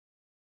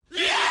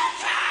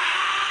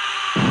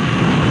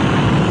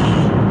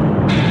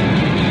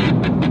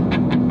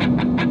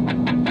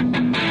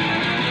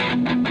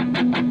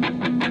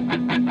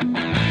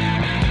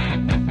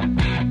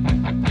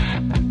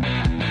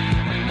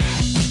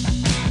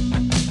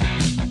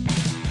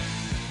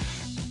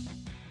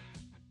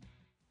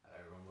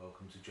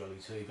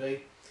TV,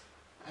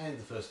 and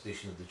the first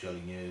edition of the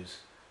Jolly News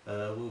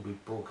will be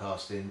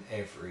broadcasting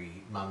every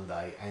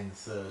Monday and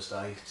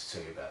Thursday to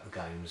tell you about the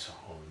games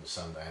on the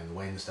Sunday and the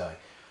Wednesday.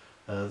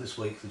 This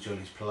week the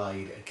Jollies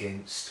played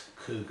against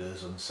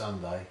Cougars on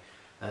Sunday,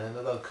 and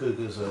although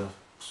Cougars are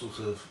sort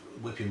of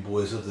whipping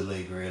boys of the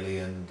league really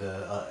and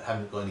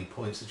haven't got any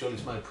points, the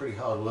Jollies made pretty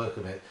hard work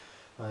of it.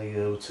 They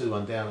were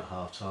 2-1 down at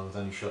half time with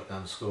only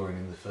shotgun scoring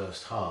in the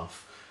first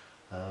half.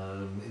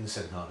 In the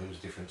second half it was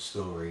a different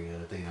story.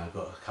 Dino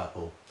got a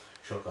couple,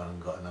 Shotgun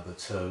got another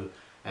 2,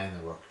 and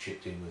the Rock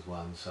chipped in with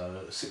 1.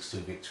 So a 6-2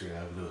 victory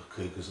over the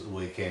Cougars at the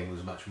weekend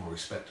was much more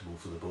respectable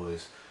for the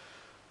boys.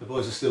 The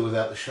boys are still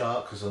without the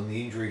Shark because on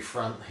the injury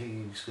front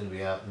he's going to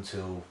be out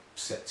until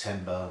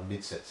September,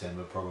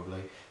 mid-September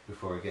probably,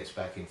 before he gets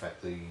back. In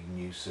fact, the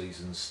new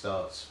season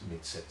starts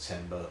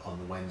mid-September on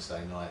the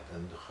Wednesday night,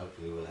 and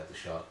hopefully we'll have the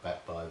Shark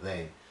back by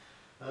then.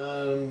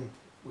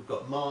 We've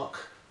got Mark,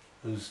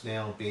 who's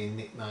now being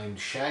nicknamed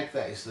Shag.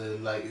 That is the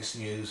latest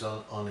news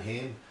on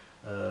him,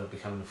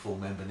 becoming a full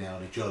member now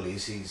of the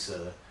Jollies. He's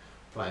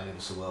playing ever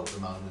so well at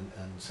the moment,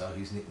 and so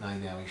his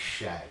nickname now is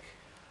Shag.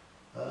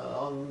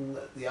 On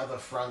the other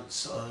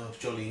fronts of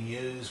Jolly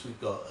News, we've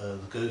got the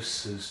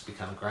Goose, who's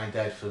become a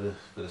granddad for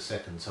the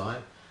second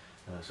time.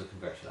 So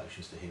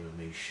congratulations to him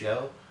and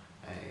Michelle.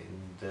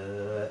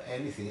 And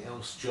anything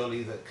else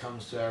jolly that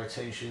comes to our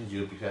attention,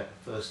 you'll be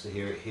first to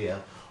hear it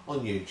here on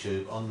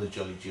YouTube on the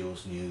Jolly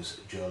Jills News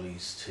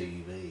Jollies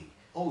TV.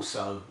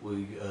 Also,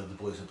 the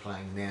boys are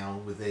playing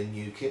now with their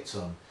new kits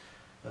on.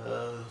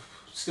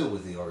 Still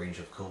with the orange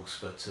of course,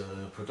 but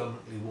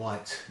predominantly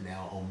white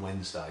now on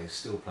Wednesdays,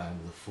 still playing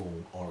with the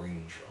full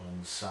orange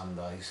on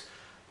Sundays.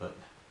 But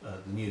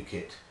the new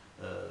kit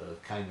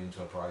came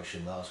into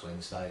operation last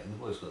Wednesday, and the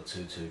boys got a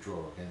 2-2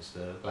 draw against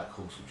Black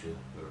Horse, which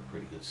are a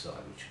pretty good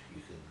side, which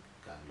you can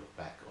go and look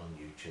back on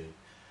YouTube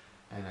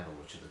and have a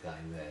watch of the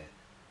game there.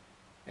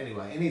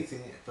 Anyway,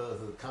 anything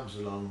further that comes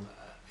along,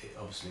 it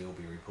obviously will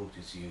be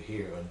reported to you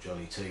here on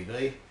Jolly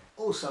TV.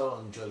 Also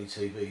on Jolly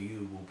TV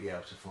you will be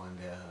able to find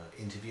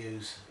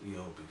interviews,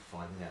 you'll be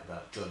finding out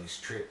about Jolly's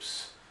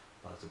trips,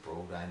 both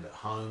abroad and at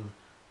home,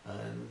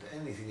 and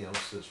anything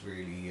else that's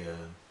really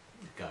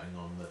going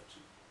on that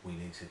we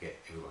need to get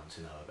everyone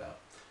to know about.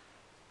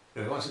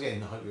 Anyway, once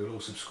again, I hope you'll all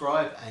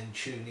subscribe and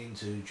tune in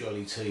to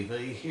Jolly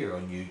TV here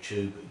on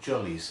YouTube.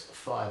 Jolly's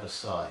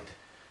 5-a-side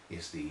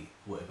is the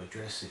web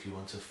address if you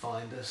want to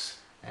find us,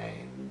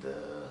 and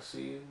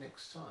see you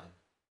next time.